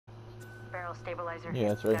barrel stabilizer.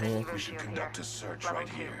 Yeah, it's right Got an here. Evo We should shield conduct here. a search Level right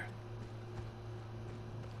 2. here.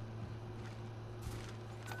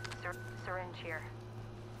 Syringe here.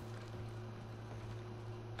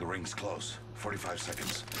 The ring's close. 45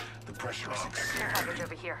 seconds. The pressure is Care extreme. package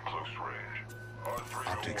over here. Close range. R301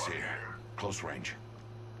 Optics here. Close range.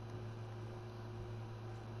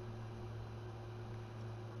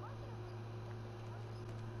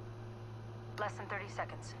 Less than 30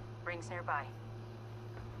 seconds. Ring's nearby.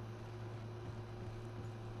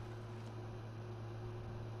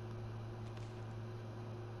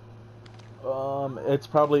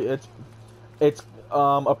 It's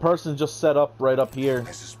a person just set up right up here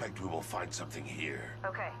I suspect we will find something here.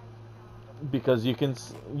 Okay. because you can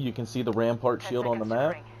see the rampart 10 shield on the seconds to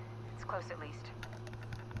map. ring. It's close at least.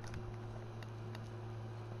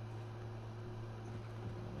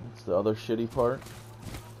 It's the other shitty part.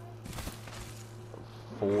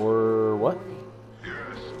 For what?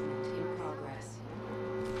 Yes. In progress.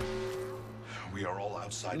 We are all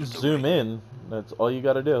outside of the Zoom ring. in. That's all you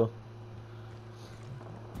gotta do.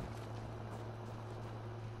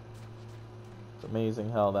 It's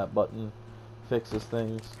amazing how that button fixes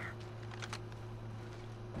things.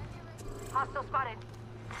 Hostile spotted.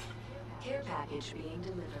 Care package being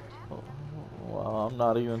delivered. Well, I'm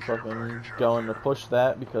not even fucking going to push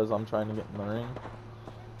that because I'm trying to get in the ring.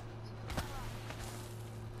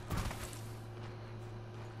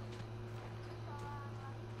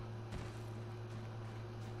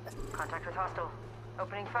 Contact with hostile.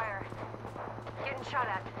 Opening fire. Getting shot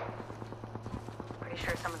at. Pretty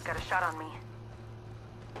sure someone's got a shot on me.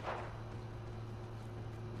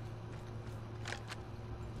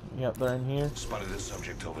 Yep, they're in here. Spotted a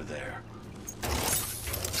subject over there.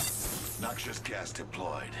 Noxious gas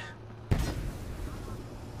deployed. Need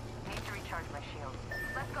to recharge my shield.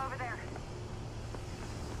 Let's go over there.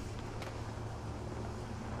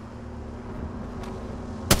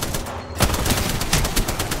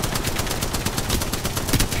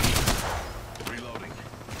 Reloading.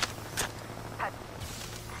 Cut.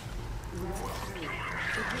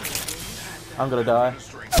 I'm gonna die.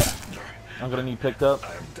 Administering. I'm gonna need picked up.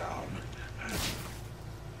 I am down.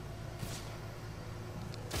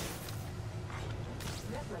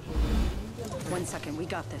 1 second, we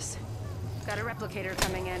got this. Got a replicator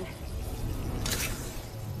coming in.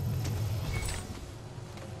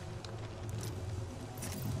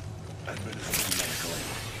 Administering medical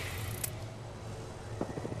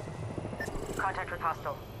aid. Contact with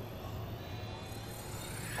hostile.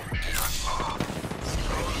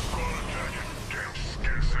 Damn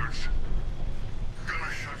skin suits.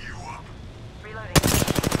 Gonna shut you up. Reloading.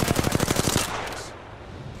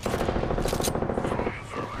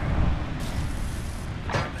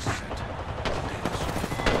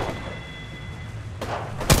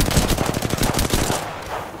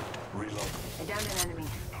 Reload. I downed an enemy.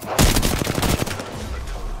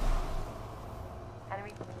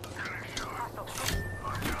 Enemy. Hostile.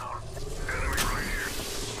 I'm down. Enemy right here.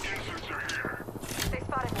 Skin suits are here. They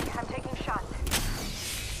spotted me. I'm taking shots.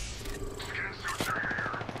 Skin suits are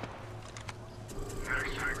here.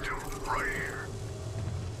 Next victim, right here.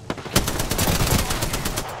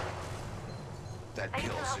 That I need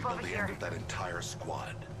kill some help signaled over the here. end of that entire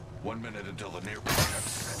squad. 1 minute until the near contact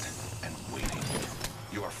set. And waiting.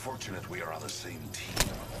 You are fortunate we are on the same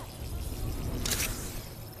team.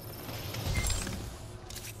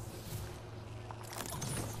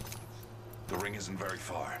 The ring isn't very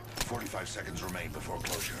far. 45 seconds remain before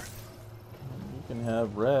closure. You can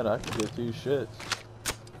have red. I can get 2 shits.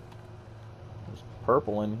 There's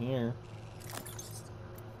purple in here.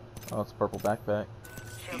 Oh, it's a purple backpack.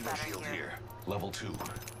 Shield Evo battery shield here. here. Level 2.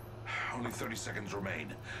 Only 30 seconds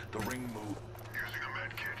remain. The ring move. Using a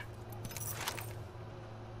med kit.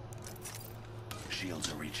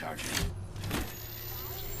 Shields are recharging.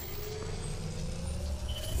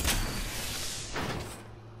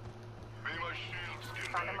 May my shield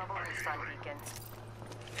skin Found a bag. mobile I need sun it. beacon.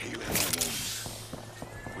 Healing my wounds.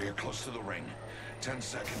 We are close to the ring. 10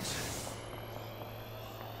 seconds.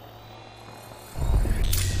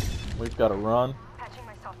 We've got to run. Patching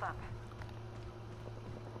myself up.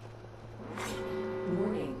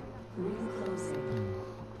 Warning. Ring closing.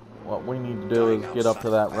 What we need to do is get up to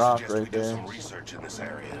that I rock suggest we right do there. some research in this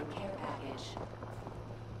area. Care package.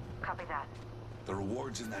 Copy that. The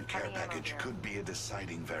rewards in that care Heavy ammo package here. could be a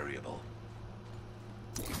deciding variable.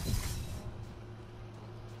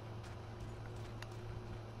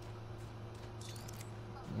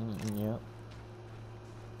 Yeah.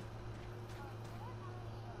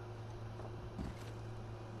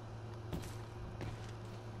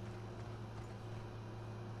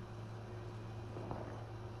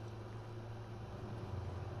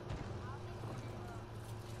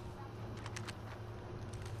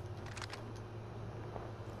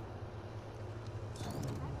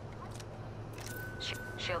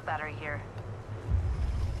 shield battery here.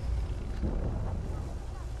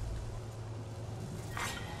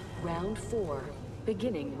 Round 4.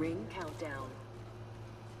 Beginning ring countdown.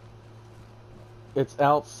 It's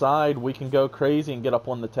outside. We can go crazy and get up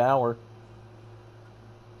on the tower.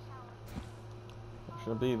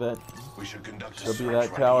 Should be that. We should conduct a Should be search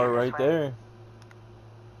that tower here. right there.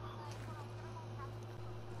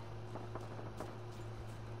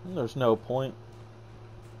 There's no point.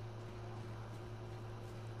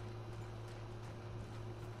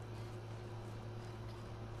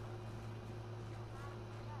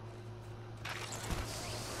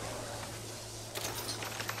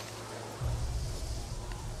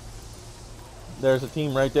 There's a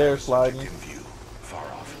team right there sliding. In view, far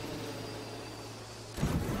off.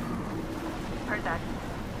 Heard that.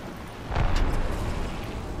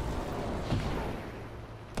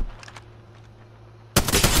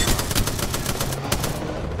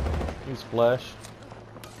 He's flesh.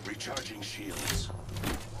 Recharging shields.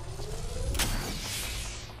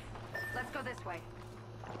 Let's go this way.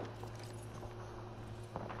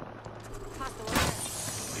 Hostile over there.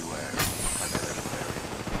 Beware. Unidentified.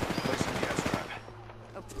 Placing gas trap.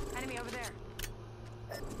 Oh, enemy over there.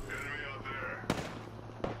 Enemy out there.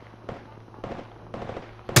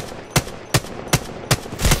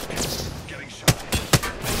 Getting shot.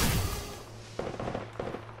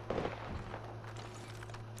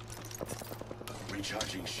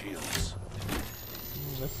 Recharging shields.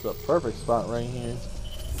 This is a perfect spot right here.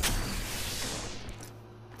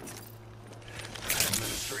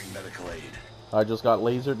 Administering medical aid. I just got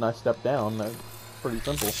lasered and I stepped down. That's pretty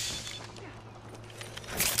simple.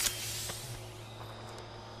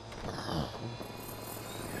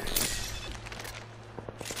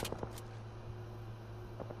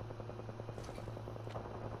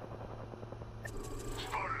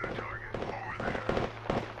 Spotted a target. Over there.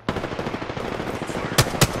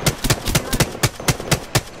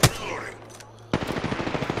 Reloading.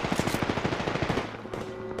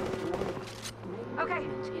 Okay.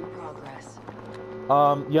 In progress.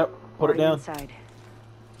 Yep. Put it down. Inside.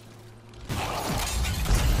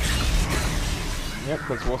 Yep,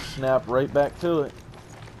 because we'll snap right back to it.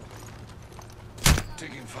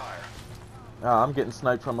 Taking fire. Ah, I'm getting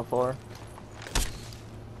sniped from afar.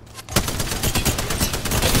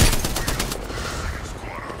 Second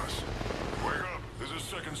squad on us. Wake up. There's a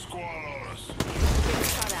second squad on us. Getting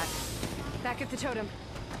shot at. Back at the totem.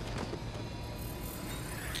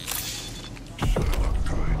 Should look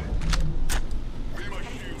good. Be my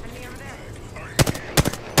shield. Enemy over there.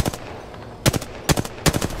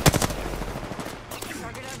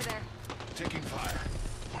 Target over there. Taking fire.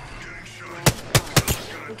 Getting shot. Fella's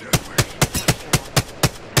got a dead wish.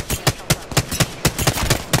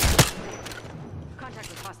 Contact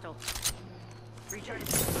with hostile. Recharge.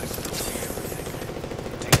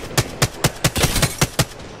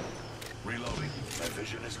 Reloading. My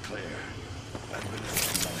vision is clear.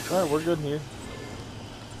 Administering medical Alright, we're aid. good here.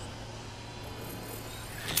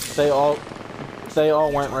 They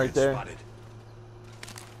all went right there. Spotted.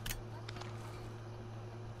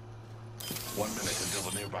 1 minute until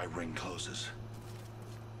the nearby ring closes.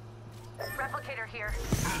 Replicator here.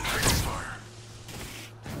 Taking fire.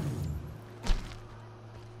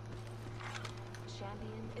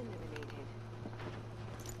 Champion eliminated.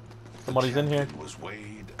 Somebody's in here. Champion was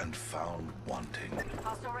weighed and found wanting.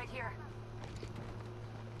 Hostile right here.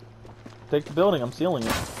 Take the building. I'm sealing it.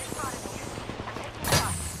 They spotted me. I'm taking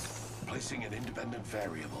shots. Placing an independent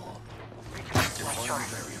variable. Not Deploying sure.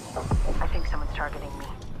 variable. I think someone's targeting me.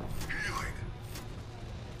 Healing.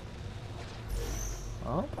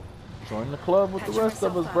 Oh, join the club with the Patch rest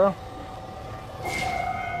of us, myself bro. up.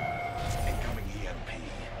 Incoming EMP.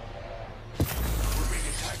 We're being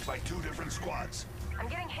attacked by 2 different squads. I'm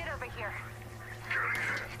getting hit over here. Getting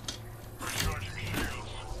hit. Recharging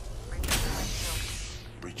shields. Recharging my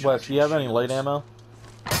shield. Wes, do you have any light ammo?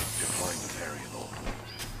 Deploying the variable.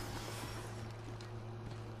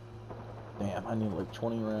 Damn, I need like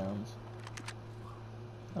 20 rounds.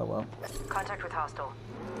 Oh well. Contact with hostile.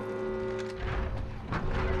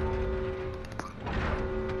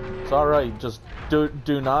 It's alright, just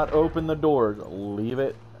do not open the doors. Leave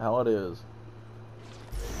it how it is.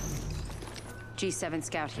 G7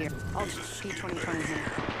 scout here. I'll P2020 here.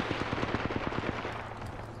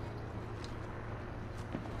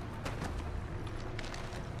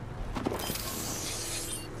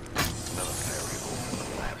 Another variable for the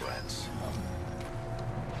lab rats.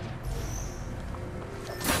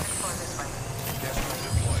 Explore this way. Gas trap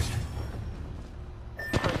deployed.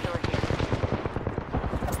 Close door here.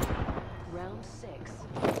 Round 6.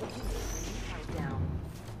 Beginning ring countdown.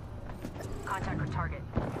 Contact with target.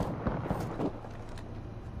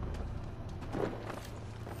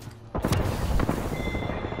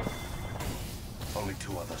 Only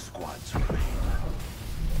 2 other squads remain.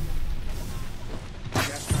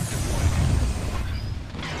 Gas trap deployed.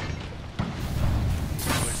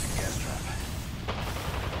 Placing gas trap.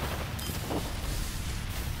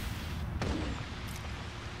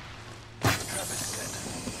 Trap is set.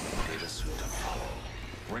 Data soon to follow.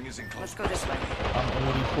 Ring is in close. Let's go this way. I'm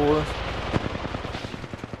 84.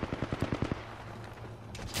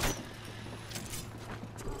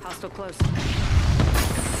 Hostile close.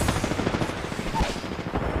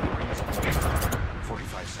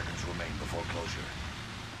 45 seconds remain before closure.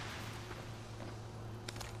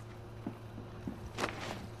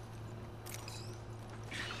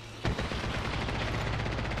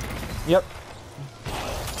 Yep.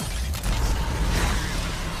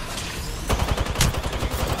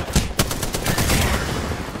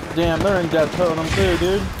 Damn, they're in death totem too,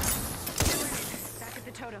 dude. Back at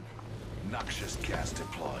the totem. Noxious gas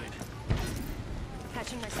deployed.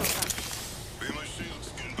 Patching myself up. Be my shield,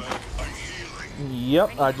 skin back. I'm healing.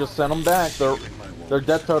 Yep, I just sent them back. Their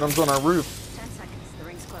death totems on our roof. 10 seconds. The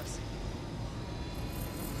ring's close.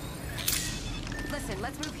 Listen,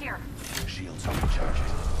 let's move here. Shields are recharging.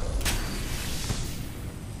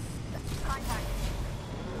 Contact.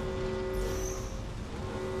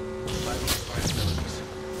 Abilities.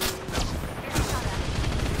 Getting shot at.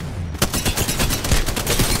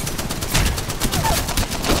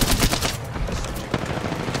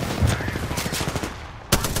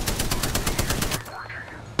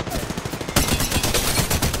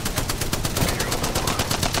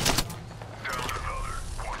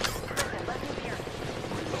 Listen, let's move here.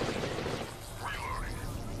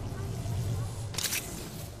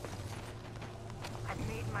 I've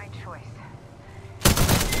made my choice.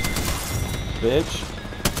 Bitch.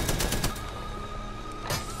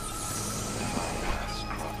 Paths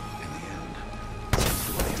cross in the end.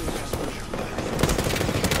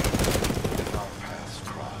 Our paths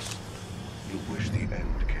cross. You wish the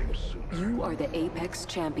end came sooner. You are the Apex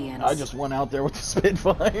champions. I just went out there with the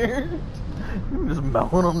Spitfire. Just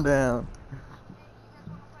mowing them down.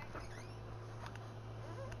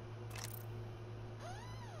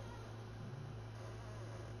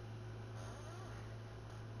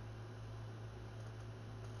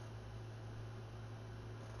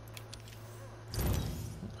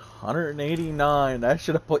 $189. That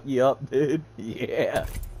should have put you up, dude. Yeah.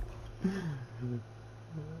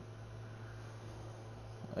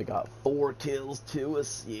 I got 4 kills, 2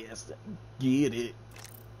 assists. Get it.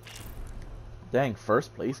 Dang,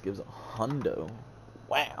 first place gives a hundo.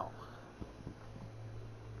 Wow.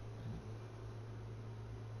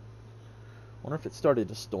 Wonder if it started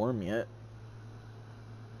to storm yet.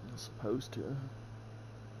 It's supposed to.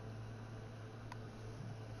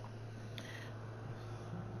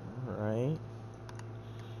 Alright.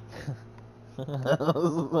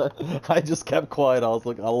 I just kept quiet. I was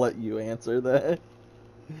like, I'll let you answer that.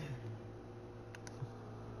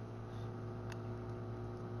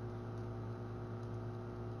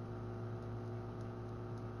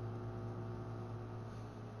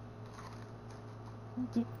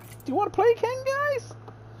 Do you want to play Ken, guys?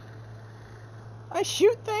 I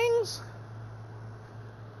shoot things.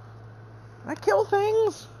 I kill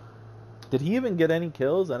things. Did he even get any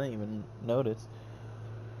kills? I didn't even notice.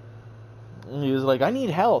 He was like, I need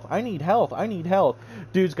health. I need health. I need health.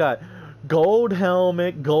 Dude's got gold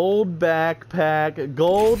helmet, gold backpack,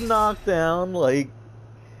 gold knockdown. Like,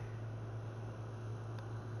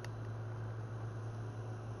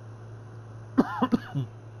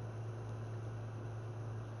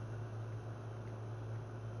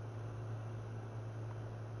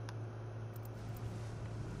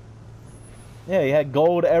 yeah, he had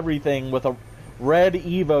gold everything with a red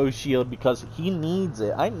Evo shield because he needs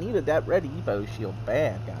it. I needed that red Evo shield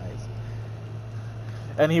bad, guys.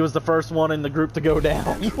 And he was the first one in the group to go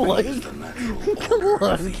down. Like, come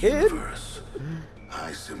on, kid.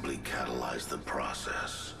 I simply catalyze the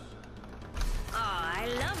process. Oh, I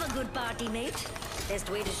love a good party, mate. Best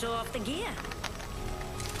way to show off the gear.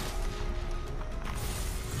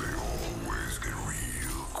 They always get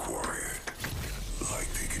real quiet, like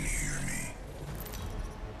they can hear me.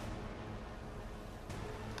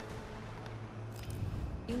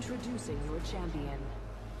 Introducing your champion.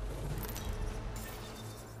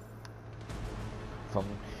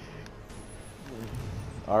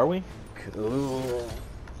 Are we? Cool.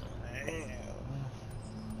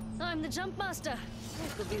 I'm the jump master.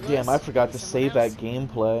 This could be Damn, I worse. forgot to Someone save else. that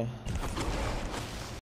gameplay.